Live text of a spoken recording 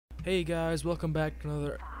Hey guys, welcome back to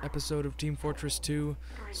another episode of Team Fortress 2.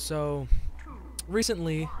 So,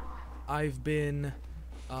 recently, I've been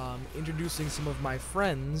introducing some of my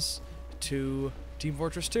friends to Team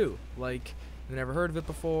Fortress 2. Like, they never heard of it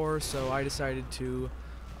before, so I decided to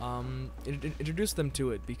introduce them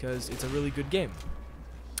to it because it's a really good game.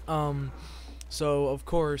 So, of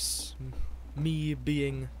course, me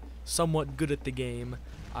being somewhat good at the game,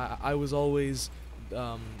 I was always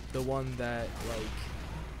the one that, like,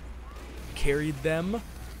 carried them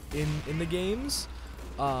in the games,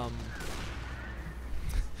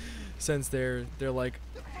 since they're like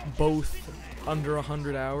both under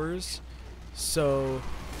 100 hours. So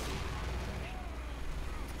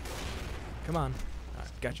come on.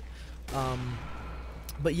 Alright, gotcha.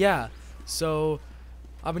 But yeah, so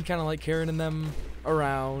I've been kind of like carrying them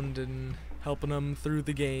around and helping them through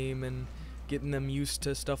the game and getting them used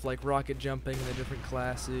to stuff like rocket jumping and the different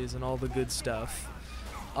classes and all the good stuff.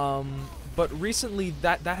 But recently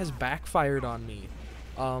that has backfired on me.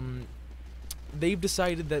 They've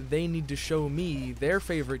decided that they need to show me their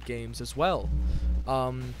favorite games as well.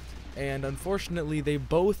 And unfortunately they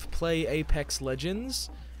both play Apex Legends,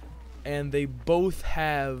 and they both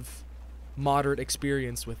have moderate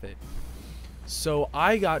experience with it. So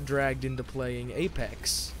I got dragged into playing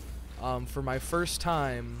Apex for my first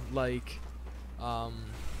time, like a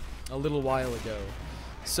little while ago.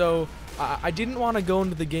 So I didn't want to go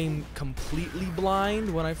into the game completely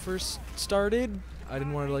blind when I first started. I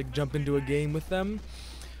didn't want to like jump into a game with them.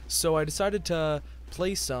 So I decided to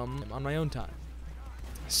play some on my own time.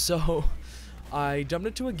 So I jumped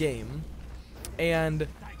into a game, and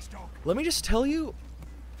let me just tell you,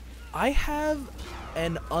 I have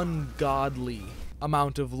an ungodly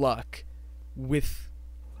amount of luck with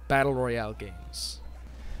Battle Royale games.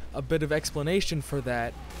 A bit of explanation for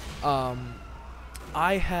that.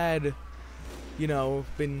 I had,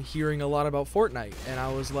 been hearing a lot about Fortnite, and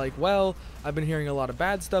I was like, well, I've been hearing a lot of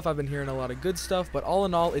bad stuff, I've been hearing a lot of good stuff, but all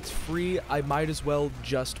in all, it's free, I might as well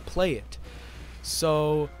just play it.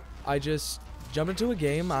 So I just jumped into a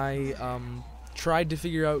game. I tried to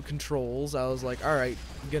figure out controls. I was like, alright,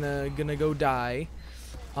 gonna go die.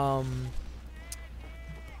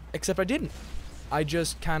 Except I didn't. I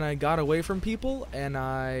just kind of got away from people, and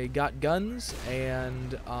I got guns,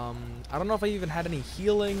 and I don't know if I even had any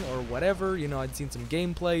healing or whatever. I'd seen some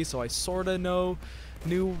gameplay, so I sorta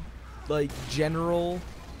knew like general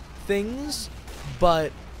things,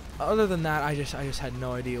 but other than that, I just had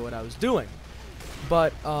no idea what I was doing.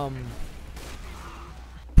 But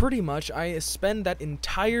pretty much I spend that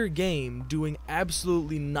entire game doing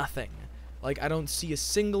absolutely nothing. Like, I don't see a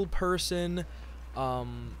single person.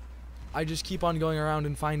 I just keep on going around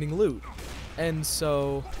and finding loot. And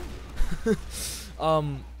so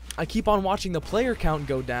I keep on watching the player count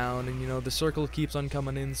go down, and the circle keeps on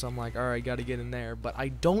coming in, so I'm like, alright, gotta get in there. But I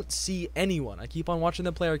don't see anyone. I keep on watching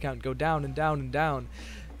the player count go down and down and down,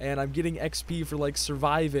 and I'm getting XP for like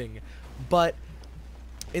surviving. But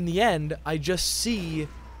in the end, I just see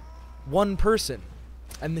one person,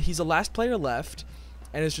 and he's the last player left,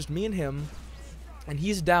 and it's just me and him, and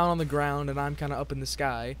he's down on the ground and I'm kinda up in the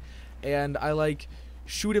sky. And I like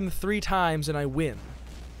shoot him 3 times and I win.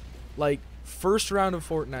 Like, first round of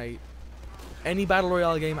Fortnite, any Battle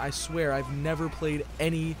Royale game, I swear I've never played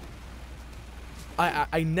any.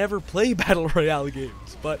 I never play Battle Royale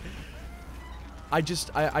games, but I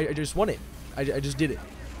just won it. I just did it.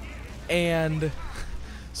 And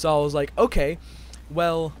so I was like, okay,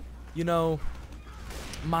 well,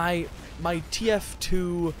 my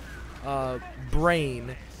TF2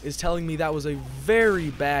 brain is telling me that was a very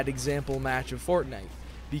bad example match of Fortnite,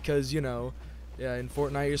 because in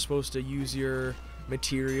Fortnite you're supposed to use your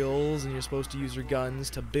materials and you're supposed to use your guns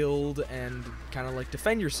to build and kind of like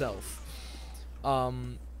defend yourself.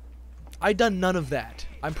 I done none of that.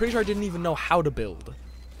 I'm pretty sure I didn't even know how to build.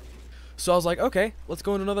 So I was like, okay, let's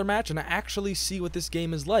go into another match and actually see what this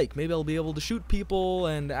game is like. Maybe I'll be able to shoot people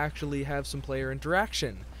and actually have some player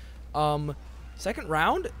interaction. Second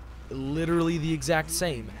round, literally the exact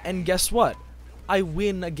same. And guess what? I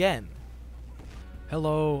win again.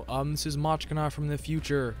 Hello, this is Machkana from the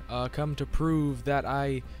future, come to prove that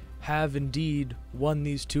I have indeed won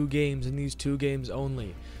these 2 games and these 2 games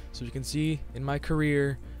only. So you can see, in my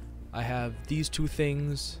career, I have these 2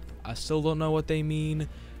 things. I still don't know what they mean,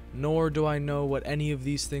 nor do I know what any of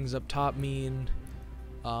these things up top mean.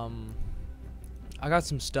 I got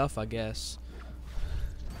some stuff, I guess.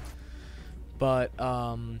 But,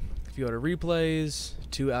 if you go to replays,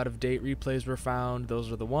 2 out-of-date replays were found. Those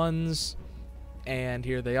are the ones, and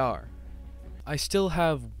here they are. I still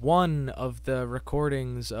have one of the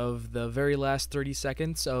recordings of the very last 30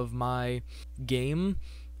 seconds of my game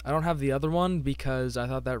I don't have the other one because I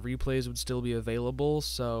thought that replays would still be available,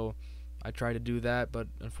 so I tried to do that, but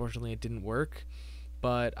unfortunately it didn't work.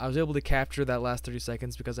 But I was able to capture that last 30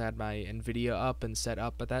 seconds because I had my NVIDIA up and set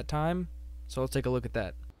up at that time. So let's take a look at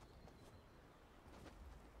that.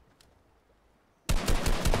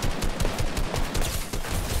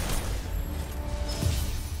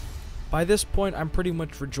 By this point, I'm pretty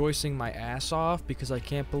much rejoicing my ass off because I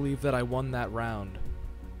can't believe that I won that round.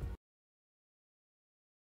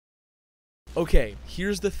 Okay,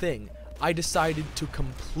 here's the thing. I decided to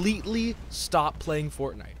completely stop playing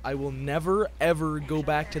Fortnite. I will never, ever go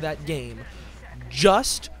back to that game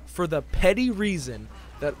just for the petty reason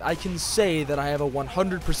that I can say that I have a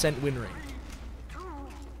 100% win rate.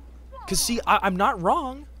 Because, see, I'm not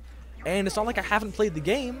wrong, and it's not like I haven't played the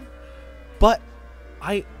game, but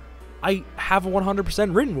I have a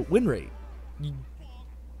 100% win rate.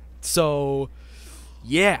 So,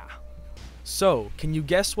 yeah. So, can you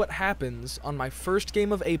guess what happens on my first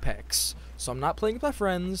game of Apex? So I'm not playing with my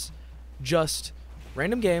friends, just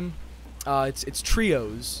random game. It's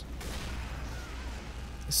trios.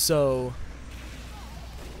 So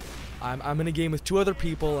I'm in a game with 2 other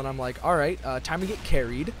people, and I'm like, all right, time to get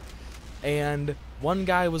carried. And one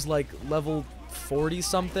guy was like level 40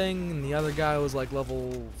 something, and the other guy was like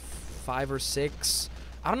level 5 or 6.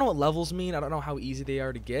 I don't know what levels mean. I don't know how easy they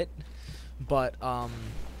are to get, but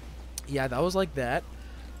yeah, that was like that.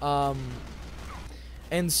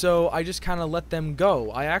 And so I just kind of let them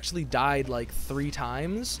go. I actually died like 3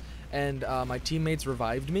 times, and my teammates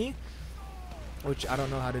revived me, which I don't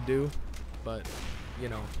know how to do, but, you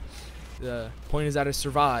know, the point is that I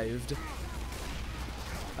survived.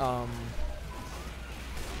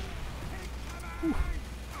 Whew.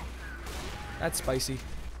 That's spicy.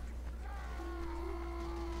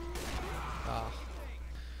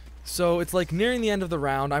 So it's like nearing the end of the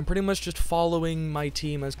round. I'm pretty much just following my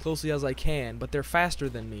team as closely as I can, but they're faster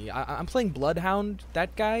than me. I'm playing Bloodhound,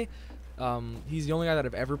 that guy. He's the only guy that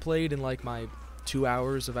I've ever played in like my 2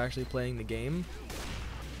 hours of actually playing the game.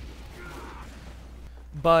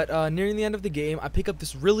 But nearing the end of the game, I pick up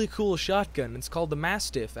this really cool shotgun. It's called the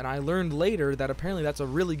Mastiff, and I learned later that apparently that's a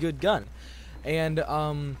really good gun. And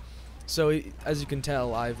so as you can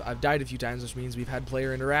tell, I've died a few times, which means we've had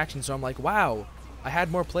player interaction. So I'm like, wow, I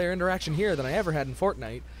had more player interaction here than I ever had in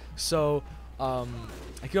Fortnite. So I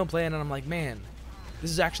keep on playing, and I'm like, man,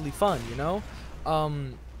 this is actually fun, you know?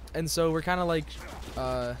 And so we're kind of like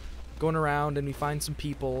going around, and we find some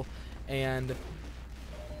people, and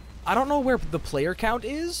I don't know where the player count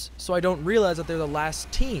is, so I don't realize that they're the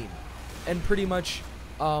last team. And pretty much,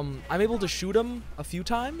 I'm able to shoot them a few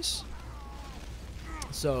times.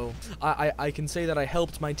 So I can say that I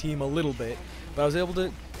helped my team a little bit, but I was able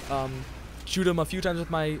to shoot them a few times with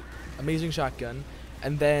my amazing shotgun,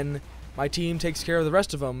 and then my team takes care of the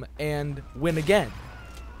rest of them and win again.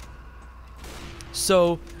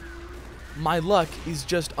 So my luck is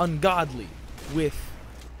just ungodly with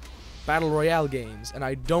Battle Royale games, and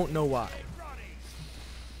I don't know why.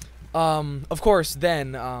 Of course,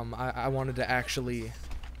 then I wanted to actually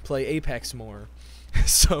play Apex more.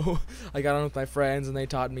 So I got on with my friends, and they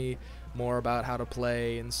taught me more about how to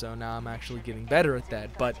play, and so now I'm actually getting better at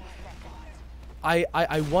that. But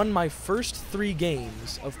I won my first 3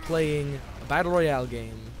 games of playing a Battle Royale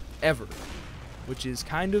game ever, which is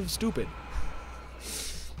kind of stupid.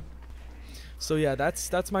 So yeah,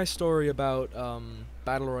 that's my story about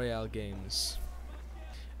Battle Royale games.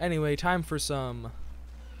 Anyway, time for some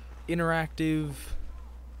interactive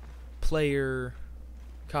player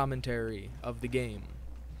commentary of the game.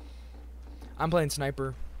 I'm playing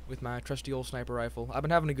sniper with my trusty old sniper rifle. I've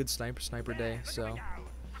been having a good sniper day, so.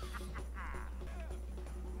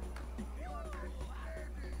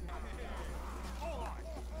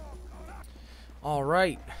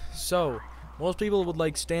 Alright, so most people would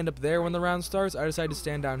like stand up there when the round starts. I decided to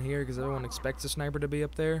stand down here because everyone expects a sniper to be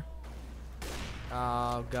up there.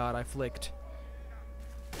 Oh god, I flicked.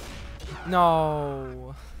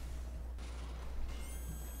 No.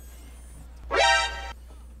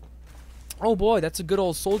 Oh boy, that's a good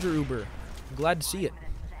old soldier Uber. I'm glad to see it.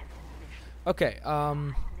 Okay,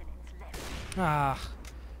 Come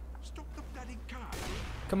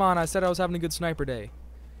on, I said I was having a good sniper day.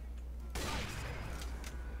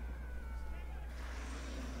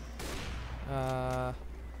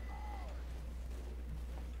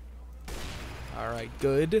 Alright,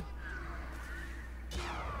 good.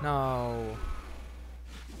 No.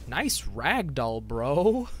 Nice ragdoll,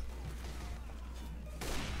 bro.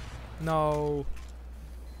 No.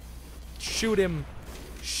 Shoot him.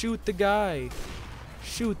 Shoot the guy.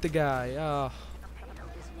 Shoot the guy.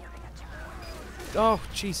 Oh,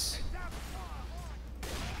 jeez.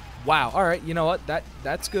 Wow. All right. You know what?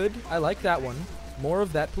 That's good. I like that one. More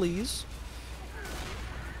of that, please.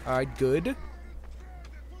 All right. Good.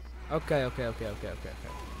 Okay.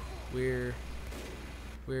 We're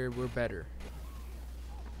better.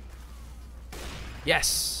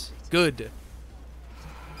 Yes. Good.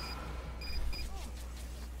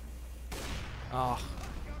 Oh.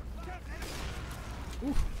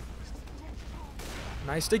 Ooh.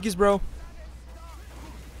 Nice stickies, bro.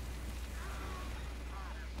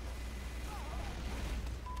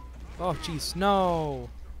 Oh, jeez. No.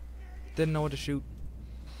 Didn't know what to shoot.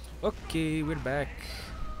 Okay, we're back.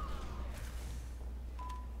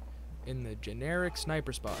 In the generic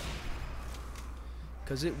sniper spot.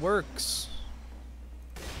 Because it works.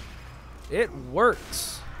 It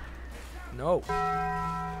works. No.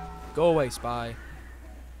 Go away, spy.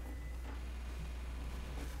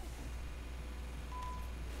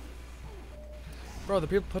 Bro, the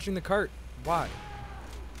people pushing the cart. Why?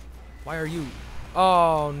 Why are you?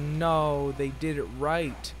 Oh, no. They did it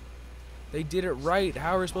right. They did it right.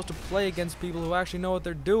 How are we supposed to play against people who actually know what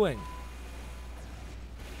they're doing?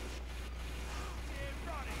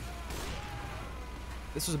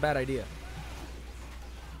 This was a bad idea.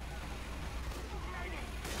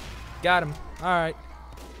 Got him. Alright.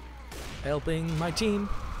 Helping my team.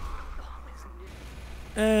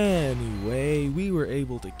 Anyway, we were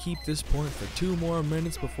able to keep this point for 2 more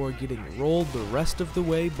minutes before getting rolled the rest of the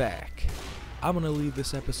way back. I'm going to leave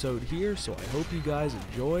this episode here, so I hope you guys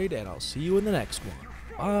enjoyed, and I'll see you in the next one.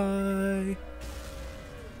 Bye!